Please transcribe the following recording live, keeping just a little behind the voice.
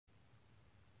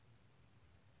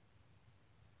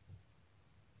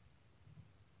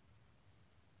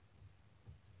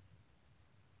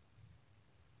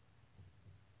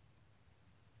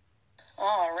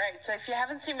Alright, so if you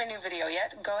haven't seen my new video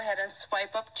yet, go ahead and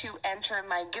swipe up to enter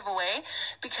my giveaway,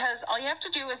 because all you have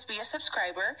to do is be a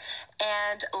subscriber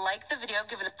and like the video,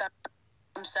 give it a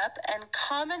thumbs up, and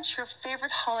comment your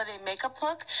favorite holiday makeup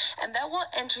look, and that will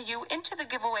enter you into the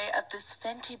giveaway of this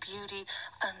Fenty Beauty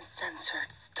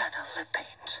Uncensored Stunner Lip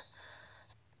Paint.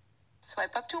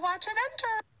 Swipe up to watch and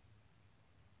enter.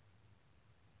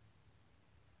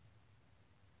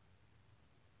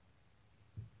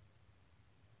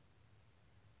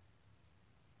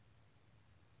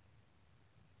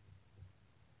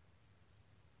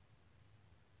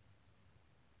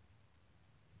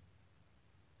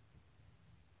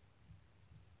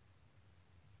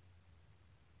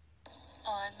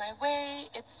 On my way.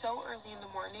 It's so early in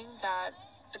the morning that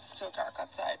it's still dark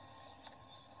outside.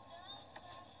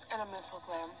 And I'm in full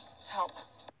glam. Help.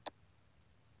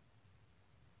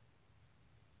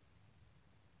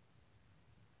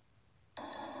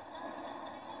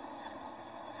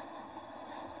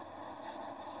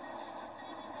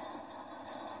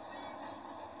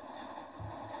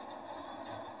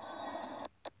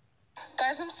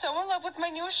 Guys, I'm so in love with my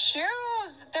new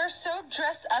shoes. They're so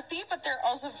dress uppy, but they're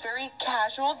also very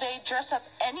casual. They dress up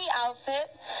any outfit.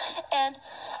 And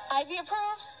Ivy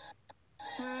approves,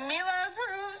 Mila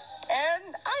approves,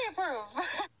 and I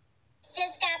approve.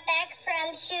 Just got back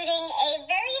from shooting a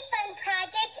very fun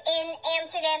project in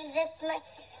Amsterdam this month.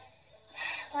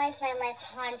 Why is my life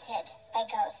haunted by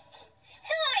ghosts?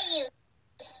 Who are you?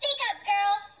 Speak up,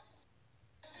 girl.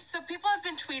 So people have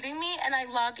been tweeting me, and I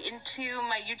log into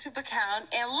my YouTube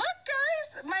account, and look,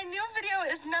 guys, my new video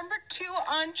is #2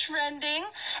 on trending,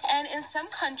 and in some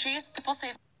countries, people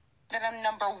say that I'm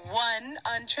 #1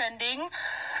 on trending.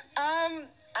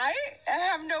 I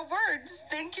have no words.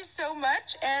 Thank you so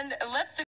much, and let the